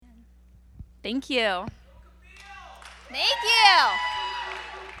Thank you. Thank you.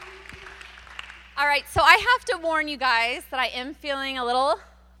 All right, so I have to warn you guys that I am feeling a little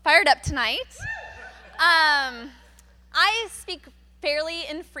fired up tonight. I speak fairly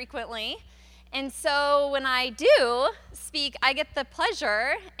infrequently, and so when I do speak, I get the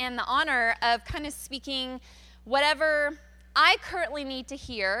pleasure and the honor of kind of speaking whatever I currently need to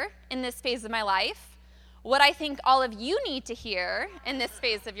hear in this phase of my life, what I think all of you need to hear in this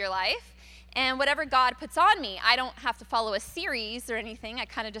phase of your life, and whatever God puts on me. I don't have to follow a series or anything. I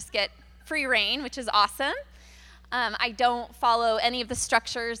kind of just get free reign, which is awesome. I don't follow any of the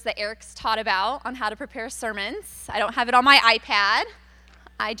structures that Eric's taught about on how to prepare sermons. I don't have it on my iPad.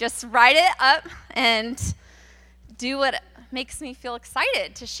 I just write it up and do what makes me feel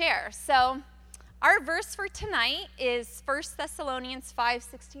excited to share. So our verse for tonight is 1 Thessalonians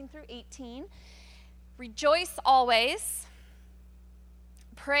 5:16 through 18. Rejoice always,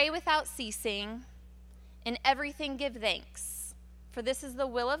 pray without ceasing, in everything give thanks, for this is the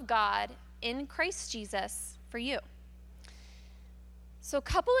will of God in Christ Jesus for you. So a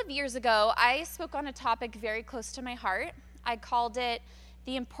couple of years ago, I spoke on a topic very close to my heart. I called it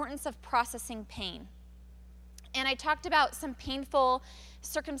the importance of processing pain. And I talked about some painful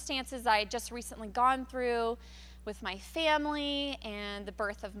circumstances I had just recently gone through with my family and the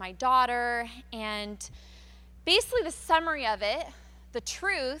birth of my daughter. And basically the summary of it, the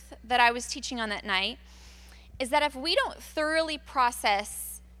truth that I was teaching on that night, is that if we don't thoroughly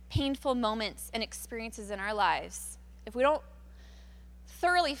process painful moments and experiences in our lives, if we don't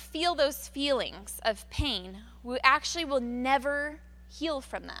thoroughly feel those feelings of pain, we actually will never heal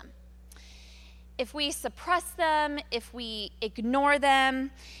from them. If we suppress them, if we ignore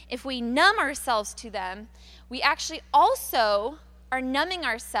them, if we numb ourselves to them, we actually also are numbing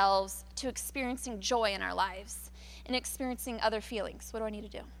ourselves to experiencing joy in our lives and experiencing other feelings. What do I need to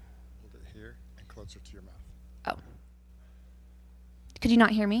do? Hold it here and closer to your mouth. Oh. Could you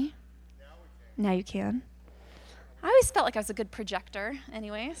not hear me? Now you can. I always felt like I was a good projector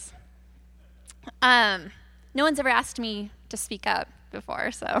anyways. No one's ever asked me to speak up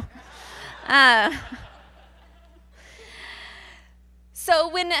before, so. So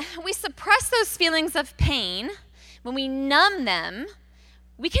when we suppress those feelings of pain, when we numb them,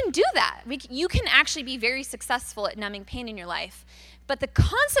 we can do that. You can actually be very successful at numbing pain in your life. But the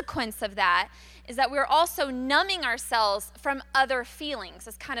consequence of that is that we're also numbing ourselves from other feelings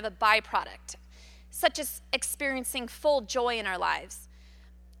as kind of a byproduct, such as experiencing full joy in our lives.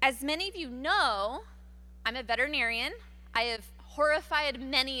 As many of you know, I'm a veterinarian. I have horrified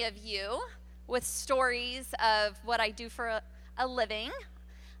many of you with stories of what I do for a living.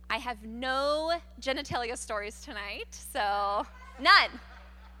 I have no genitalia stories tonight, so none.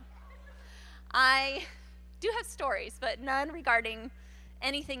 I do have stories, but none regarding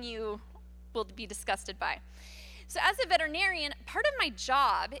anything you will be disgusted by. So as a veterinarian, part of my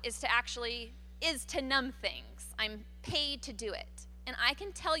job is to numb things. I'm paid to do it. And I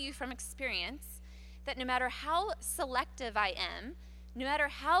can tell you from experience that no matter how selective I am, no matter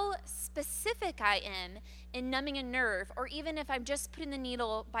how specific I am in numbing a nerve, or even if I'm just putting the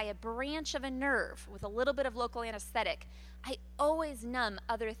needle by a branch of a nerve with a little bit of local anesthetic, I always numb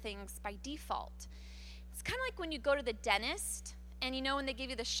other things by default. It's kind of like when you go to the dentist, and you know when they give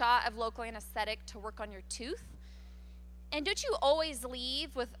you the shot of local anesthetic to work on your tooth? And don't you always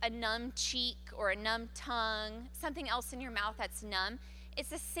leave with a numb cheek or a numb tongue, something else in your mouth that's numb? It's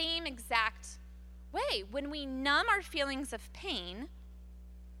the same exact way. When we numb our feelings of pain,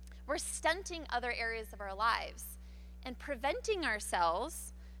 we're stunting other areas of our lives and preventing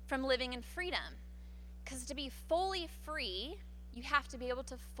ourselves from living in freedom. Because to be fully free, you have to be able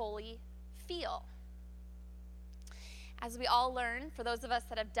to fully feel. As we all learn, for those of us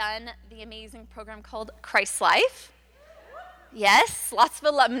that have done the amazing program called Christ Life, yes, lots of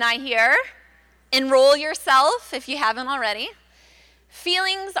alumni here. Enroll yourself if you haven't already.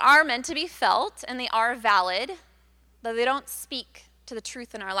 Feelings are meant to be felt, and they are valid, though they don't speak to the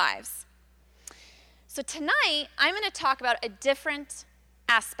truth in our lives. So tonight, I'm going to talk about a different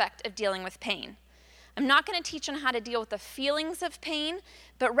aspect of dealing with pain. I'm not going to teach on how to deal with the feelings of pain,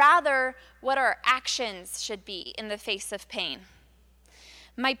 but rather what our actions should be in the face of pain.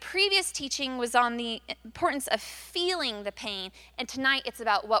 My previous teaching was on the importance of feeling the pain, and tonight it's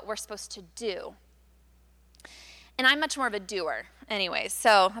about what we're supposed to do. And I'm much more of a doer anyways,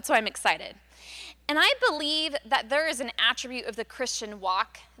 so that's why I'm excited. And I believe that there is an attribute of the Christian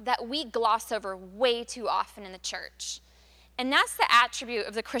walk that we gloss over way too often in the church. And that's the attribute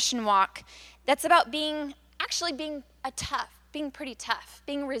of the Christian walk that's about being pretty tough,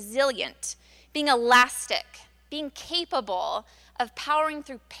 being resilient, being elastic, being capable of powering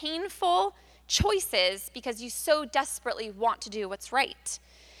through painful choices because you so desperately want to do what's right.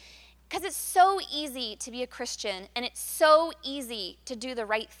 Because it's so easy to be a Christian, and it's so easy to do the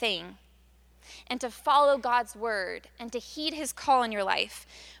right thing and to follow God's word and to heed his call in your life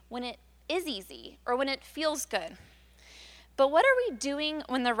when it is easy or when it feels good. But what are we doing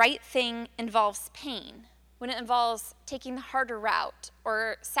when the right thing involves pain, when it involves taking the harder route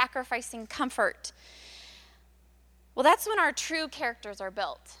or sacrificing comfort? Well, that's when our true characters are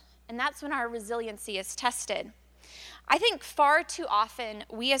built, and that's when our resiliency is tested. I think far too often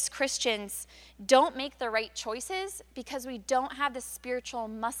we as Christians don't make the right choices because we don't have the spiritual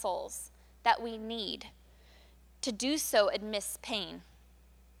muscles that we need to do so amidst pain.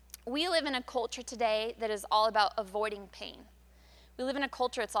 We live in a culture today that is all about avoiding pain. We live in a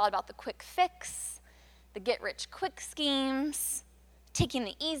culture that's all about the quick fix, the get-rich-quick schemes, taking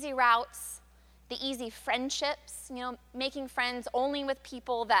the easy routes, the easy friendships, making friends only with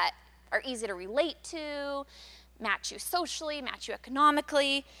people that are easy to relate to, match you socially, match you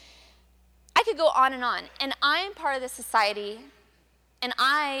economically. I could go on, and I am part of this society, and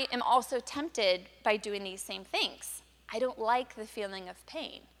I am also tempted by doing these same things. I don't like the feeling of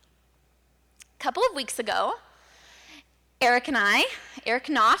pain. A couple of weeks ago, Eric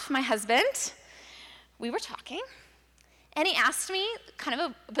Knopf, my husband, we were talking, and he asked me kind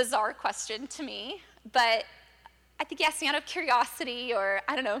of a bizarre question to me, but I think he asked me out of curiosity or,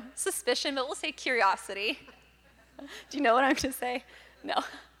 I don't know, suspicion, but we'll say curiosity. Do you know what I'm going to say? No.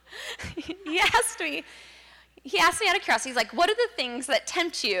 He asked me out of curiosity, he's like, what are the things that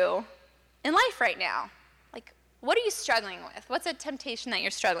tempt you in life right now? Like, what are you struggling with? What's a temptation that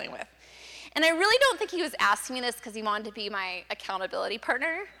you're struggling with? And I really don't think he was asking me this because he wanted to be my accountability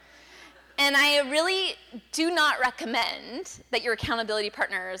partner. And I really do not recommend that your accountability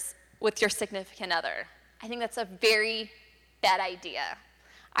partners with your significant other. I think that's a very bad idea.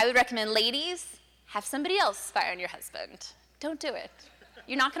 I would recommend, ladies, have somebody else spy on your husband. Don't do it.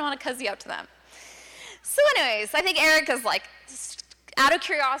 You're not going to want to cozy up to them. So anyways, I think Eric is like, out of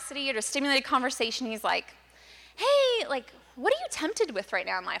curiosity or to stimulate a conversation, he's like, hey, like, what are you tempted with right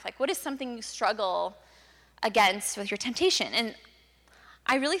now in life? Like, what is something you struggle against with your temptation? And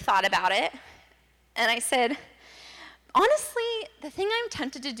I really thought about it, and I said, honestly, the thing I'm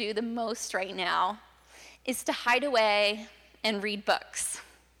tempted to do the most right now is to hide away and read books.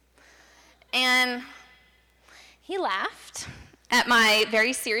 And he laughed at my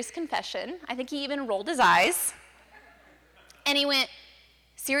very serious confession. I think he even rolled his eyes. And he went,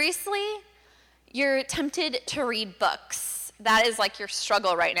 seriously? You're tempted to read books. That is like your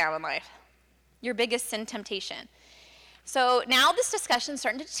struggle right now in life. Your biggest sin temptation. So now this discussion's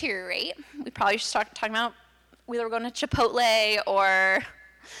starting to deteriorate. We probably should start talking about whether we're going to Chipotle or,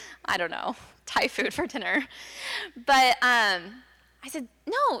 I don't know, Thai food for dinner. But I said,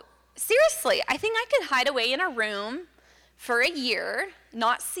 no, seriously, I think I could hide away in a room for a year,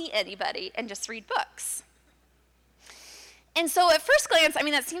 not see anybody, and just read books. And so at first glance, I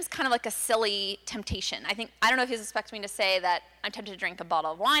mean, that seems kind of like a silly temptation. I don't know if he's expecting me to say that I'm tempted to drink a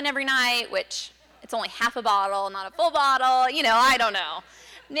bottle of wine every night, which it's only half a bottle, not a full bottle, I don't know.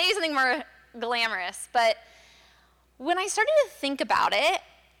 Maybe something more glamorous. But when I started to think about it,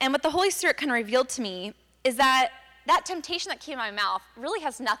 and what the Holy Spirit kind of revealed to me is that temptation that came out of my mouth really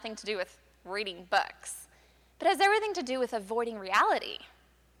has nothing to do with reading books, but has everything to do with avoiding reality,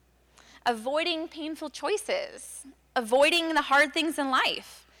 avoiding painful choices, avoiding the hard things in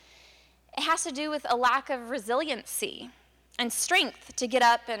life. It has to do with a lack of resiliency and strength to get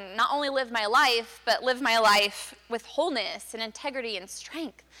up and not only live my life, but live my life with wholeness and integrity and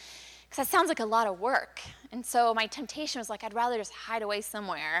strength. Because that sounds like a lot of work. And so my temptation was like, I'd rather just hide away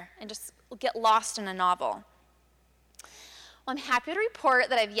somewhere and just get lost in a novel. Well, I'm happy to report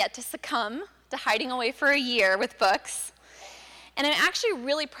that I've yet to succumb to hiding away for a year with books. And I'm actually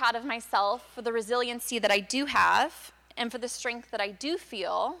really proud of myself for the resiliency that I do have and for the strength that I do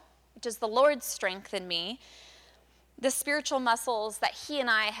feel, which is the Lord's strength in me, the spiritual muscles that he and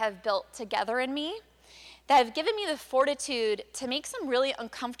I have built together in me that have given me the fortitude to make some really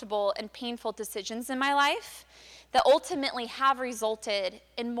uncomfortable and painful decisions in my life that ultimately have resulted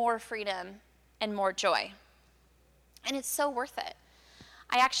in more freedom and more joy. And it's so worth it.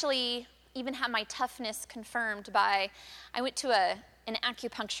 I actually even had my toughness confirmed by, I went to an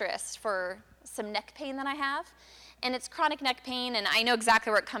acupuncturist for some neck pain that I have. And it's chronic neck pain, and I know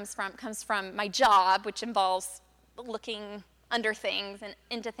exactly where it comes from. It comes from my job, which involves looking under things and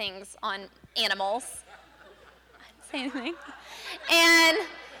into things on animals. I didn't say anything. And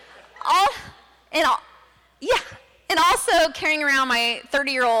also carrying around my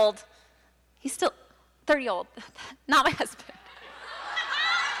 30-year-old, he's still 30-year-old, not my husband.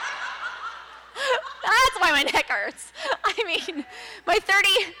 why my neck hurts. I mean, my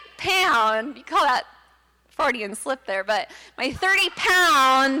 30-pound, you call that Freudian slip there, but my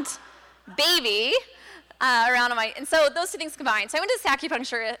 30-pound baby around on my, and so those two things combined. So I went to this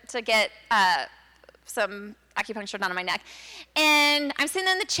acupuncture to get some acupuncture done on my neck. And I'm sitting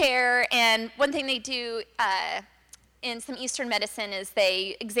in the chair, and one thing they do in some Eastern medicine is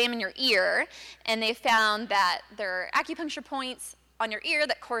they examine your ear, and they found that there are acupuncture points on your ear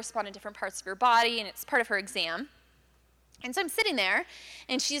that correspond to different parts of your body, and it's part of her exam. And so I'm sitting there,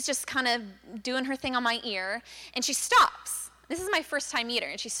 and she's just kind of doing her thing on my ear, and she stops. This is my first time meeting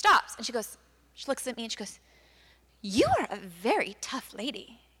her, and she stops, and she looks at me, and she goes, "You are a very tough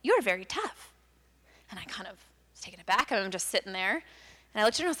lady. You are very tough." And I kind of was taken aback, and I'm just sitting there, and I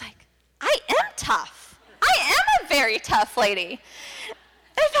looked at her, and I was like, "I am tough. I am a very tough lady."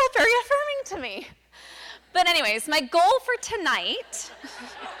 It felt very affirming to me. But anyways, my goal for tonight,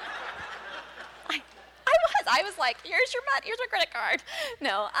 I was like, here's your credit card.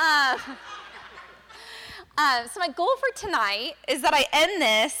 No. So my goal for tonight is that I end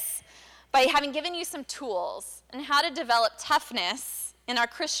this by having given you some tools on how to develop toughness in our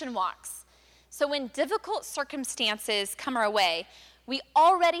Christian walks. So when difficult circumstances come our way, we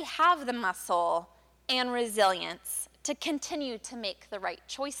already have the muscle and resilience to continue to make the right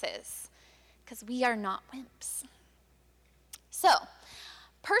choices, because we are not wimps. So,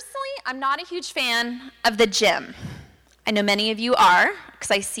 personally, I'm not a huge fan of the gym. I know many of you are, because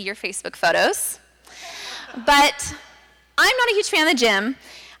I see your Facebook photos. But I'm not a huge fan of the gym.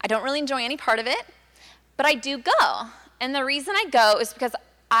 I don't really enjoy any part of it, but I do go. And the reason I go is because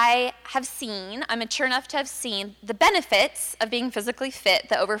I'm mature enough to have seen the benefits of being physically fit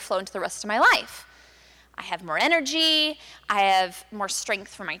that overflow into the rest of my life. I have more energy, I have more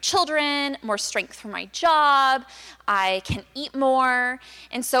strength for my children, more strength for my job, I can eat more.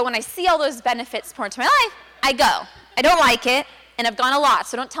 And so when I see all those benefits pour into my life, I go. I don't like it, and I've gone a lot,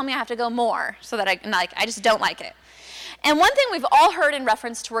 so don't tell me I have to go more, so that I just don't like it. And one thing we've all heard in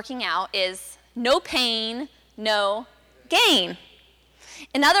reference to working out is no pain, no gain.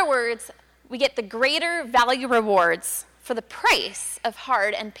 In other words, we get the greater value rewards for the price of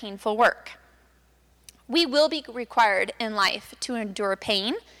hard and painful work. We will be required in life to endure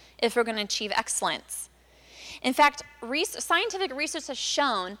pain if we're going to achieve excellence. In fact, scientific research has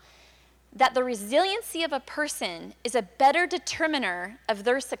shown that the resiliency of a person is a better determiner of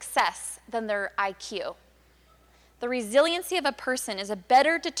their success than their IQ. The resiliency of a person is a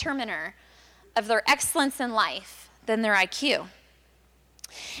better determiner of their excellence in life than their IQ.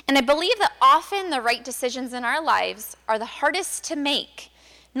 And I believe that often the right decisions in our lives are the hardest to make,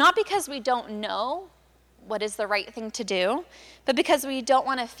 not because we don't know what is the right thing to do, but because we don't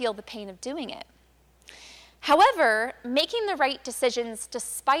want to feel the pain of doing it. However, making the right decisions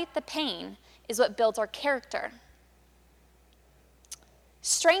despite the pain is what builds our character.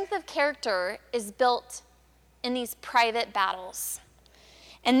 Strength of character is built in these private battles.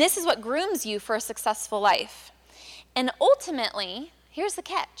 And this is what grooms you for a successful life. And ultimately, here's the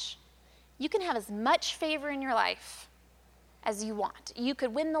catch. You can have as much favor in your life as you want. You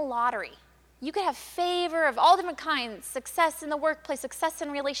could win the lottery. You could have favor of all different kinds, success in the workplace, success in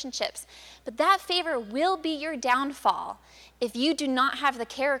relationships. But that favor will be your downfall if you do not have the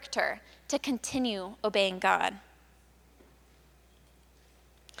character to continue obeying God.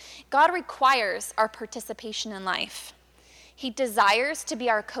 God requires our participation in life. He desires to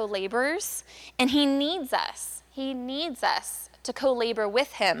be our co-laborers, and he needs us. He needs us to co-labor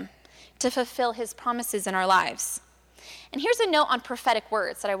with him to fulfill his promises in our lives. And here's a note on prophetic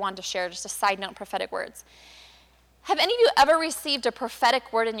words that I wanted to share, just a side note on prophetic words. Have any of you ever received a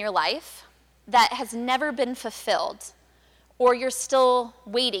prophetic word in your life that has never been fulfilled, or you're still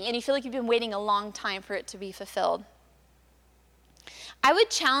waiting, and you feel like you've been waiting a long time for it to be fulfilled? I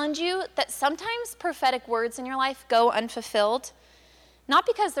would challenge you that sometimes prophetic words in your life go unfulfilled, not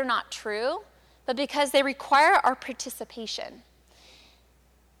because they're not true, but because they require our participation.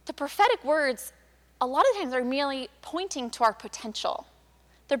 The prophetic words, a lot of times, are merely pointing to our potential.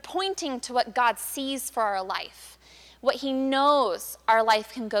 They're pointing to what God sees for our life, what he knows our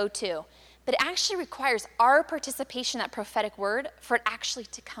life can go to. But it actually requires our participation in that prophetic word for it actually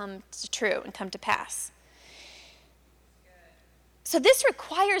to come to true and come to pass. So this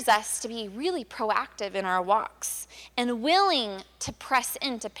requires us to be really proactive in our walks and willing to press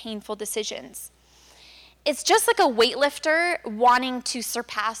into painful decisions. It's just like a weightlifter wanting to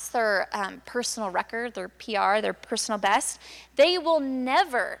surpass their personal record, their PR, their personal best. They will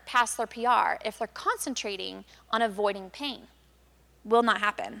never pass their PR if they're concentrating on avoiding pain. Will not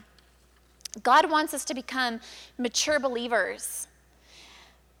happen. God wants us to become mature believers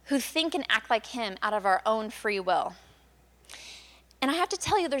who think and act like him out of our own free will. And I have to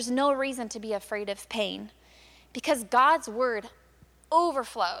tell you, there's no reason to be afraid of pain, because God's word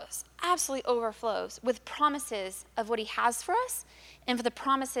overflows, absolutely overflows, with promises of what he has for us and for the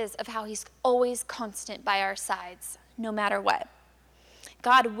promises of how he's always constant by our sides, no matter what.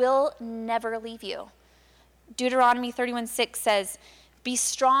 God will never leave you. Deuteronomy 31:6 says, "Be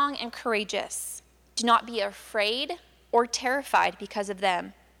strong and courageous. Do not be afraid or terrified because of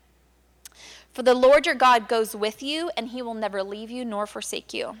them. For the Lord your God goes with you, and he will never leave you nor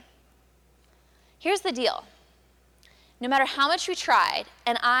forsake you." Here's the deal. No matter how much we tried,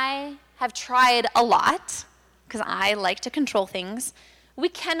 and I have tried a lot, because I like to control things, we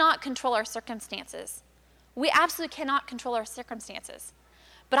cannot control our circumstances. We absolutely cannot control our circumstances.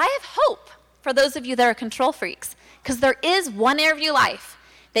 But I have hope for those of you that are control freaks, because there is one area of your life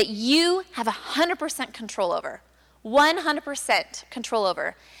that you have 100% control over, 100% control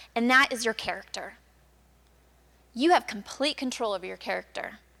over, and that is your character. You have complete control over your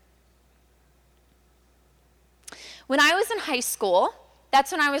character. When I was in high school,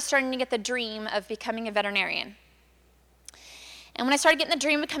 that's when I was starting to get the dream of becoming a veterinarian. And when I started getting the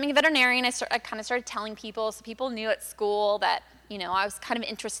dream of becoming a veterinarian, I kind of started telling people, so people knew at school that, I was kind of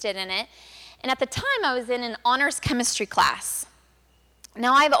interested in it. And at the time, I was in an honors chemistry class.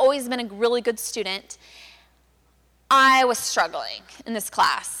 Now, I've always been a really good student. I was struggling in this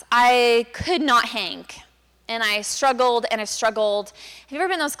class. I could not hang, and I struggled and I struggled. Have you ever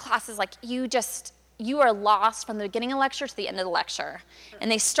been in those classes like you are lost from the beginning of the lecture to the end of the lecture?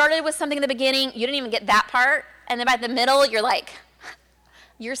 And they started with something in the beginning, you didn't even get that part, and then by the middle,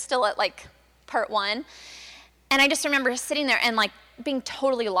 you're still at part one. And I just remember sitting there and being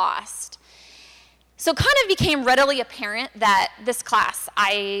totally lost. So it kind of became readily apparent that this class,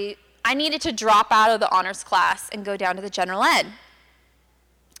 I needed to drop out of the honors class and go down to the general ed.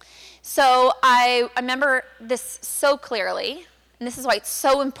 So I remember this so clearly, and this is why it's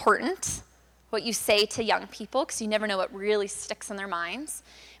so important what you say to young people, because you never know what really sticks in their minds.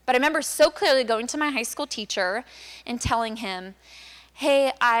 But I remember so clearly going to my high school teacher and telling him,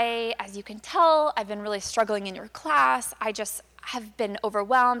 "Hey, as you can tell, I've been really struggling in your class. I just have been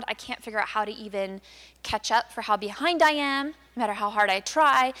overwhelmed. I can't figure out how to even catch up for how behind I am, no matter how hard I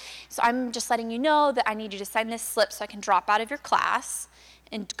try. So I'm just letting you know that I need you to sign this slip so I can drop out of your class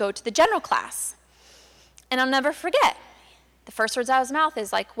and go to the general class." And I'll never forget, the first words out of his mouth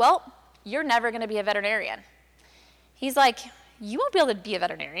is "Well, you're never going to be a veterinarian." He's like, "You won't be able to be a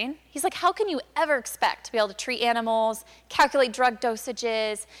veterinarian." He's like, "How can you ever expect to be able to treat animals, calculate drug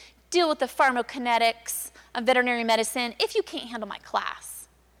dosages, deal with the pharmacokinetics of veterinary medicine if you can't handle my class?"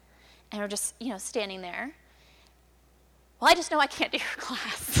 And we're just, standing there. "Well, I just know I can't do your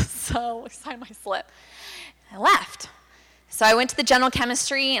class." So I signed my slip. I left. So I went to the general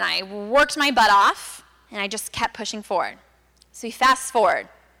chemistry and I worked my butt off and I just kept pushing forward. So we fast forward.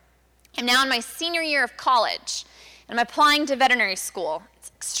 I'm now in my senior year of college, and I'm applying to veterinary school. It's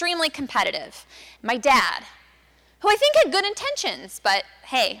extremely competitive. My dad, who I think had good intentions, but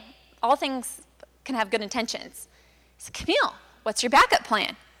hey, all things can have good intentions, said, "Camille, what's your backup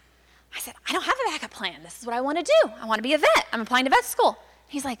plan?" I said, "I don't have a backup plan. This is what I want to do. I want to be a vet. I'm applying to vet school."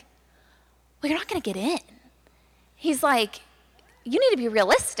 He's like, "Well, you're not going to get in." He's like, "You need to be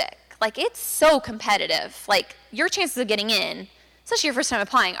realistic. It's so competitive. Your chances of getting in, especially your first time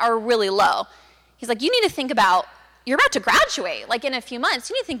applying, are really low." He's like, "You need to think about, you're about to graduate, in a few months.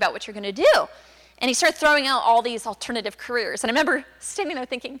 You need to think about what you're going to do." And he started throwing out all these alternative careers. And I remember standing there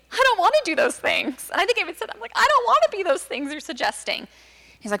thinking, I don't want to do those things. And I think I even said, I don't want to be those things you're suggesting.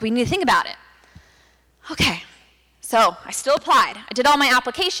 He's like, "We need to think about it." Okay. So I still applied. I did all my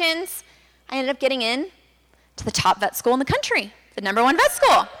applications. I ended up getting in to the top vet school in the country, the #1 vet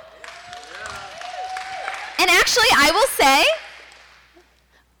school. And actually, I will say,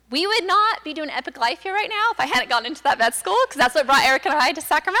 we would not be doing Epic Life here right now if I hadn't gotten into that vet school, because that's what brought Eric and I to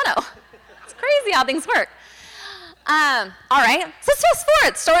Sacramento. It's crazy how things work. All right, so let's fast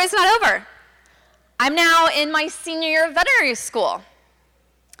forward. Story's not over. I'm now in my senior year of veterinary school.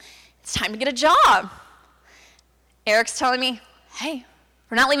 It's time to get a job. Eric's telling me, "Hey,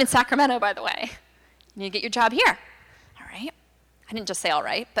 we're not leaving Sacramento, by the way. You need to get your job here." All right. I didn't just say all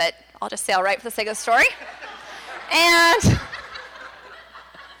right, but I'll just say all right for the sake of the story. And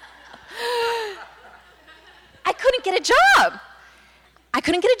I couldn't get a job.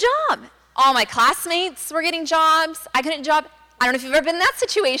 All my classmates were getting jobs. I couldn't get a job. I don't know if you've ever been in that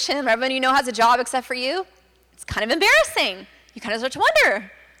situation. Everyone you know has a job except for you. It's kind of embarrassing. You kind of start to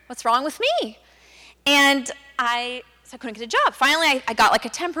wonder, what's wrong with me? And so I couldn't get a job. Finally, I got a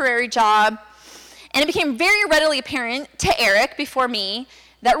temporary job. And it became very readily apparent to Eric before me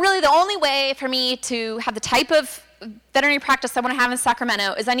that really the only way for me to have the type of veterinary practice I want to have in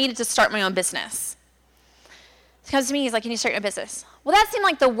Sacramento is I needed to start my own business. He comes to me, he's like, you need to start your business. Well, that seemed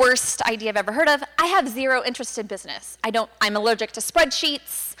like the worst idea I've ever heard of. I have zero interest in business. I'm allergic to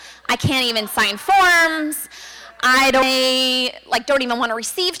spreadsheets. I can't even sign forms. I don't even want to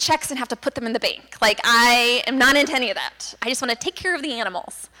receive checks and have to put them in the bank. I am not into any of that. I just want to take care of the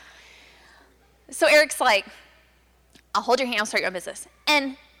animals. So Eric's like, I'll hold your hand, I'll start your own business.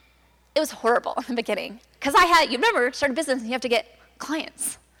 And it was horrible in the beginning. Because you remember, start a business and you have to get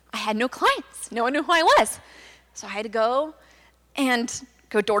clients. I had no clients. No one knew who I was. So I had to go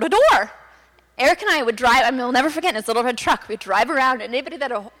door to door. Eric and I would drive, we'll never forget, in his little red truck, we'd drive around, and anybody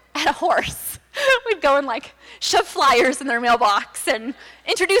that had a horse, we'd go and shove flyers in their mailbox and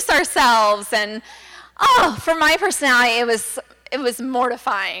introduce ourselves. And for my personality, it was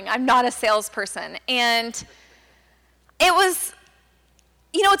mortifying. I'm not a salesperson. And it was,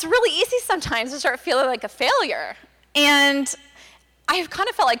 it's really easy sometimes to start feeling like a failure. And I kind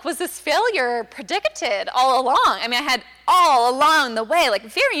of felt like, was this failure predicted all along? I had all along the way,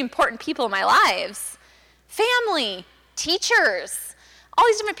 very important people in my lives, family, teachers, all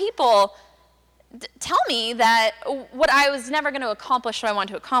these different people tell me that what I was never going to accomplish what I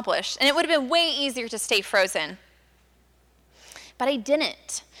wanted to accomplish. And it would have been way easier to stay frozen. But I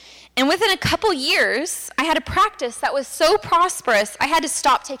didn't. And within a couple years, I had a practice that was so prosperous, I had to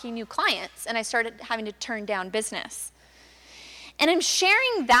stop taking new clients, and I started having to turn down business. And I'm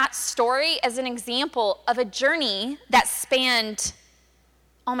sharing that story as an example of a journey that spanned,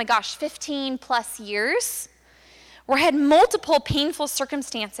 15 plus years, where I had multiple painful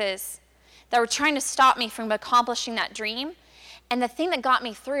circumstances that were trying to stop me from accomplishing that dream. And the thing that got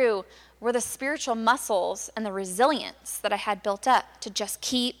me through were the spiritual muscles and the resilience that I had built up to just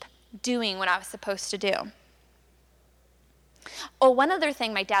keep doing what I was supposed to do. Oh, one other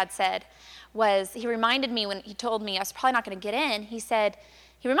thing my dad said was, he reminded me when he told me I was probably not going to get in, he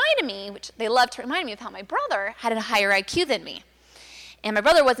reminded me, which they love to remind me of, how my brother had a higher IQ than me. And my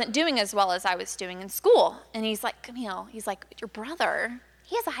brother wasn't doing as well as I was doing in school. And he's like, Camille, your brother,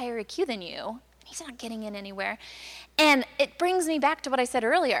 he has a higher IQ than you. He's not getting in anywhere. And it brings me back to what I said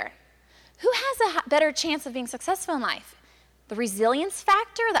earlier. Who has a better chance of being successful in life? The resilience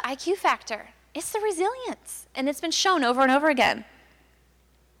factor or the IQ factor? It's the resilience. And it's been shown over and over again.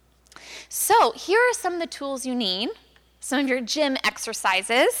 So here are some of the tools you need, some of your gym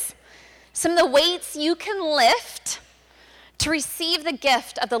exercises, some of the weights you can lift to receive the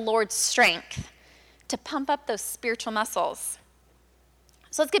gift of the Lord's strength, to pump up those spiritual muscles.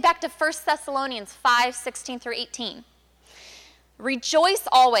 So let's get back to 1 Thessalonians 5:16 through 18. Rejoice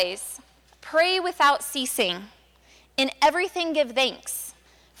always, pray without ceasing, in everything give thanks,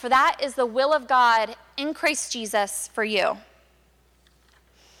 for that is the will of God in Christ Jesus for you.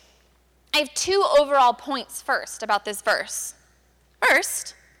 I have two overall points first about this verse.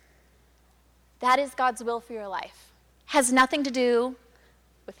 First, that is God's will for your life. Has nothing to do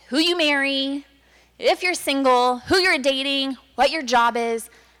with who you marry, if you're single, who you're dating, what your job is.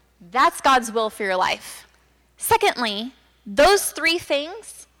 That's God's will for your life. Secondly, those three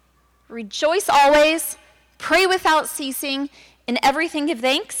things, rejoice always, pray without ceasing, in everything give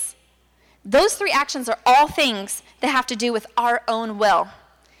thanks, those three actions are all things that have to do with our own will.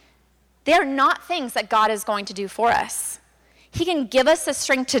 They are not things that God is going to do for us. He can give us the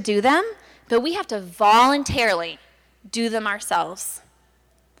strength to do them, but we have to voluntarily do them ourselves.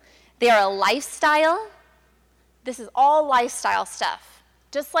 They are a lifestyle. This is all lifestyle stuff.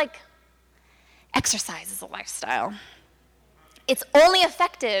 Just like exercise is a lifestyle. It's only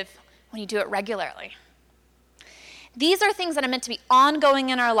effective when you do it regularly. These are things that are meant to be ongoing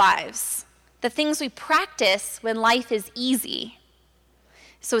in our lives, the things we practice when life is easy.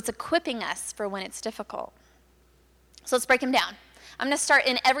 So it's equipping us for when it's difficult. So let's break them down. I'm going to start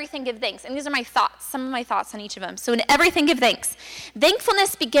in everything give thanks. And these are my thoughts, some of my thoughts on each of them. So in everything give thanks.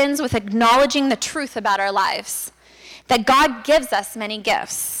 Thankfulness begins with acknowledging the truth about our lives, that God gives us many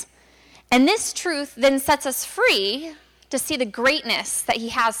gifts. And this truth then sets us free to see the greatness that he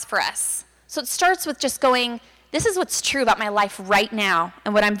has for us. So it starts with just going, this is what's true about my life right now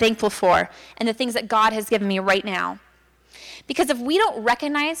and what I'm thankful for and the things that God has given me right now. Because if we don't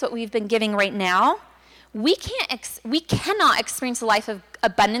recognize what we've been giving right now, we cannot experience the life of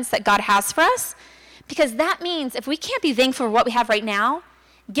abundance that God has for us, because that means if we can't be thankful for what we have right now,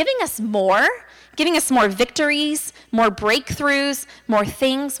 giving us more victories, more breakthroughs, more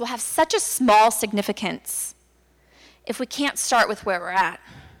things will have such a small significance if we can't start with where we're at.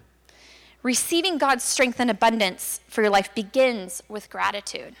 Receiving God's strength and abundance for your life begins with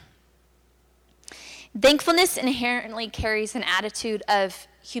gratitude. Thankfulness inherently carries an attitude of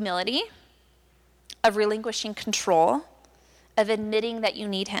humility, of relinquishing control, of admitting that you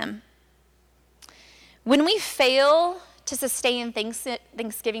need him. When we fail to sustain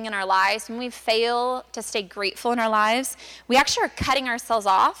Thanksgiving in our lives, when we fail to stay grateful in our lives, we actually are cutting ourselves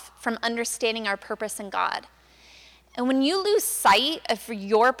off from understanding our purpose in God. And when you lose sight of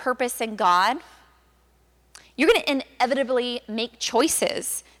your purpose in God, you're going to inevitably make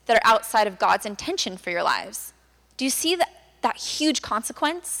choices that are outside of God's intention for your lives. Do you see that huge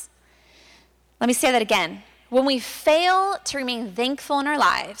consequence? Let me say that again. When we fail to remain thankful in our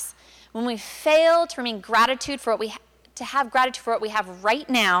lives, when we fail to remain gratitude for to have gratitude for what we have right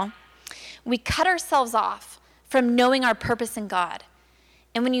now, we cut ourselves off from knowing our purpose in God.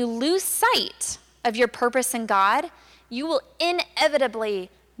 And when you lose sight of your purpose in God, you will inevitably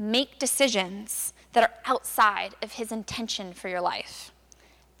make decisions that are outside of his intention for your life.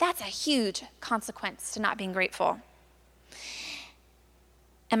 That's a huge consequence to not being grateful.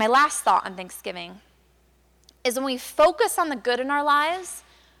 And my last thought on Thanksgiving is when we focus on the good in our lives,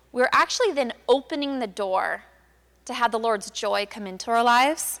 we're actually then opening the door to have the Lord's joy come into our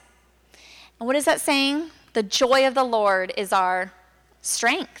lives. And what is that saying? The joy of the Lord is our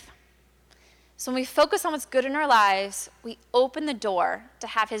strength. So when we focus on what's good in our lives, we open the door to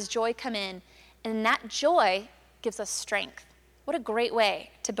have his joy come in, and that joy gives us strength. What a great way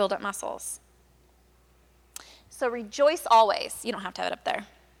to build up muscles. So rejoice always. You don't have to have it up there.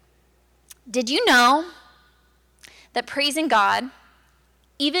 Did you know that praising God,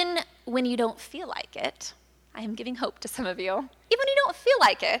 even when you don't feel like it, I am giving hope to some of you, even when you don't feel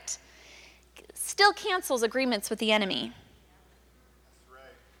like it, still cancels agreements with the enemy? That's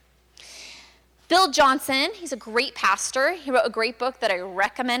right. Bill Johnson, he's a great pastor. He wrote a great book that I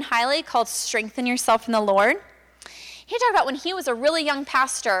recommend highly called Strengthen Yourself in the Lord. He talked about when he was a really young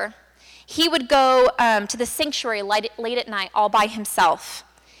pastor, he would go to the sanctuary late at night all by himself.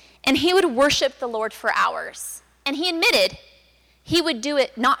 And he would worship the Lord for hours. And he admitted he would do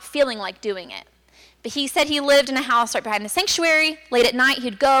it not feeling like doing it. But he said he lived in a house right behind the sanctuary. Late at night,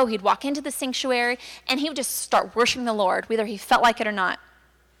 he'd walk into the sanctuary, and he would just start worshiping the Lord, whether he felt like it or not.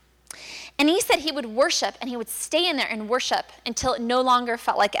 And he said he would worship, and he would stay in there and worship until it no longer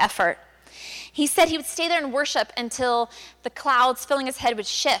felt like effort. He said he would stay there and worship until the clouds filling his head would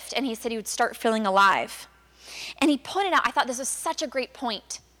shift, and he said he would start feeling alive. And he pointed out, I thought this was such a great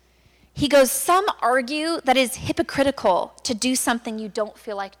point. He goes, some argue that it is hypocritical to do something you don't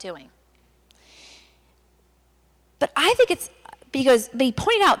feel like doing. But I think but he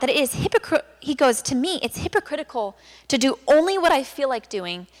pointed out that it is he goes, to me, it's hypocritical to do only what I feel like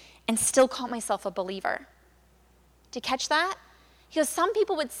doing and still call myself a believer. Did you catch that? He goes, some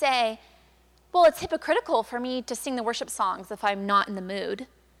people would say, well, it's hypocritical for me to sing the worship songs if I'm not in the mood.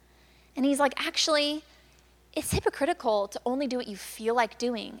 And he's like, actually, it's hypocritical to only do what you feel like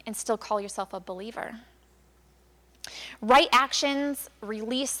doing and still call yourself a believer. Right actions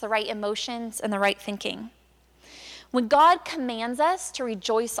release the right emotions and the right thinking. When God commands us to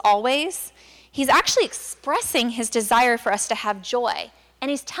rejoice always, he's actually expressing his desire for us to have joy,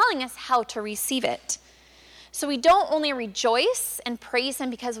 and he's telling us how to receive it. So we don't only rejoice and praise him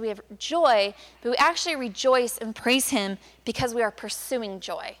because we have joy, but we actually rejoice and praise him because we are pursuing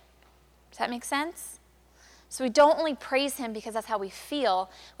joy. Does that make sense? So we don't only praise him because that's how we feel,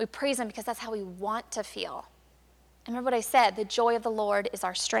 we praise him because that's how we want to feel. And remember what I said, the joy of the Lord is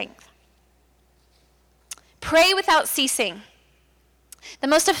our strength. Pray without ceasing. The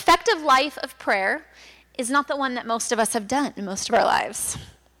most effective life of prayer is not the one that most of us have done in most of our lives,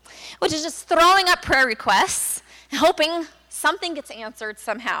 which is just throwing up prayer requests and hoping something gets answered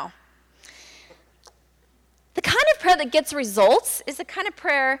somehow. The kind of prayer that gets results is the kind of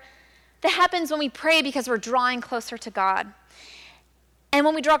prayer that happens when we pray because we're drawing closer to God. And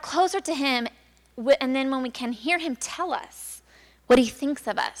when we draw closer to him, and then when we can hear him tell us what he thinks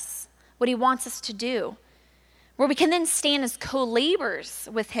of us, what he wants us to do, where we can then stand as co-laborers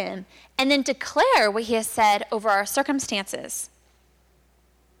with him and then declare what he has said over our circumstances.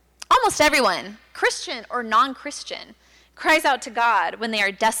 Almost everyone, Christian or non-Christian, cries out to God when they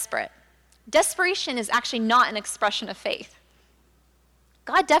are desperate. Desperation is actually not an expression of faith.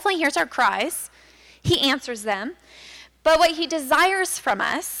 God definitely hears our cries. He answers them. But what he desires from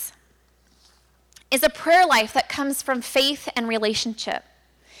us is a prayer life that comes from faith and relationship.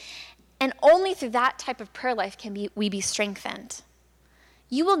 And only through that type of prayer life can we be strengthened.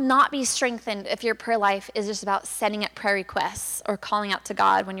 You will not be strengthened if your prayer life is just about sending up prayer requests or calling out to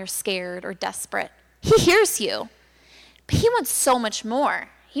God when you're scared or desperate. He hears you, but he wants so much more.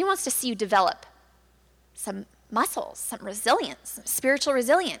 He wants to see you develop some muscles, some resilience, some spiritual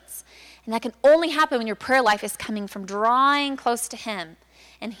resilience. And that can only happen when your prayer life is coming from drawing close to him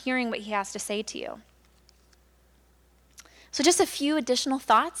and hearing what he has to say to you. So just a few additional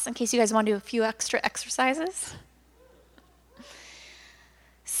thoughts in case you guys want to do a few extra exercises.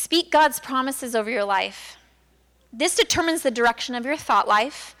 Speak God's promises over your life. This determines the direction of your thought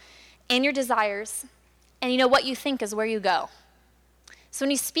life and your desires. And what you think is where you go. So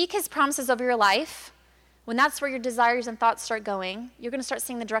when you speak his promises over your life, when that's where your desires and thoughts start going, you're going to start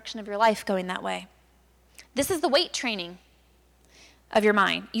seeing the direction of your life going that way. This is the weight training of your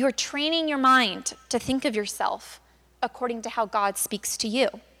mind. You are training your mind to think of yourself according to how God speaks to you.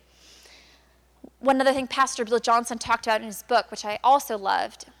 One other thing Pastor Bill Johnson talked about in his book, which I also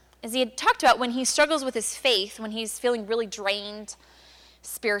loved, is he had talked about when he struggles with his faith, when he's feeling really drained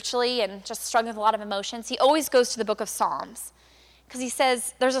spiritually and just struggling with a lot of emotions, he always goes to the book of Psalms. Because he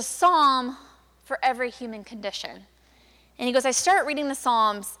says, there's a psalm for every human condition. And he goes, I start reading the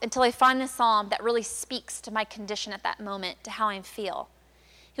Psalms until I find the psalm that really speaks to my condition at that moment, to how I feel.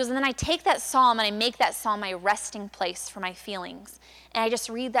 He goes, and then I take that psalm and I make that psalm my resting place for my feelings. And I just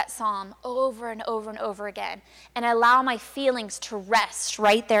read that psalm over and over and over again. And I allow my feelings to rest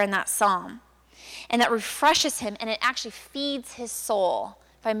right there in that psalm. And that refreshes him, and it actually feeds his soul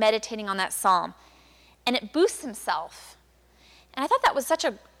by meditating on that psalm. And it boosts himself. And I thought that was such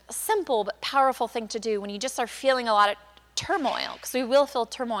a simple but powerful thing to do when you just are feeling a lot of turmoil, because we will feel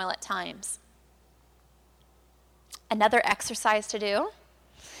turmoil at times. Another exercise to do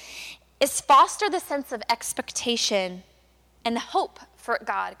is foster the sense of expectation and the hope for what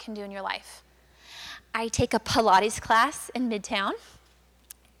God can do in your life. I take a Pilates class in Midtown,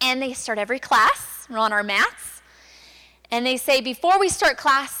 and they start every class. We're on our mats, and they say, before we start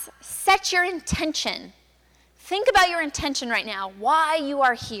class, set your intention. Think about your intention right now, why you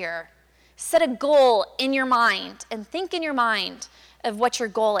are here. Set a goal in your mind, and think in your mind of what your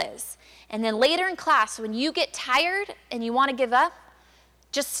goal is. And then later in class, when you get tired and you want to give up,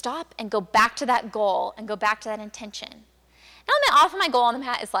 just stop and go back to that goal and go back to that intention. Now, often my goal on the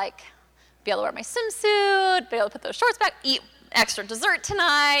mat is like, be able to wear my swimsuit, be able to put those shorts back, eat extra dessert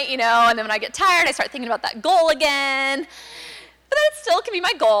tonight, and then when I get tired, I start thinking about that goal again. But that still can be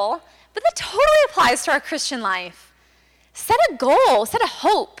my goal. But that totally applies to our Christian life. Set a goal, set a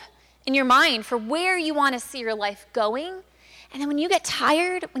hope in your mind for where you want to see your life going. And then when you get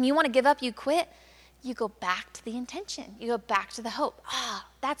tired, when you want to give up, you quit, you go back to the intention. You go back to the hope.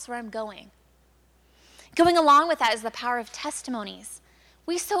 That's where I'm going. Going along with that is the power of testimonies.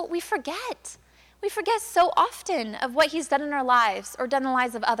 We forget. We forget so often of what he's done in our lives or done in the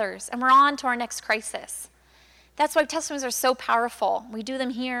lives of others, and we're on to our next crisis. That's why testimonies are so powerful. We do them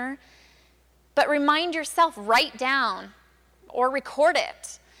here. But remind yourself, write down or record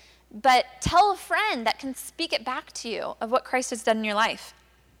it. But tell a friend that can speak it back to you of what Christ has done in your life.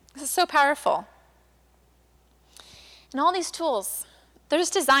 This is so powerful. And all these tools, they're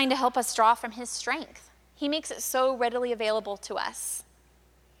just designed to help us draw from his strength. He makes it so readily available to us.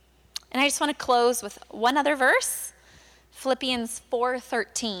 And I just want to close with one other verse, Philippians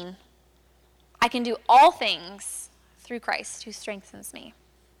 4:13. I can do all things through Christ who strengthens me.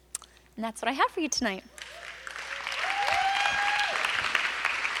 And that's what I have for you tonight.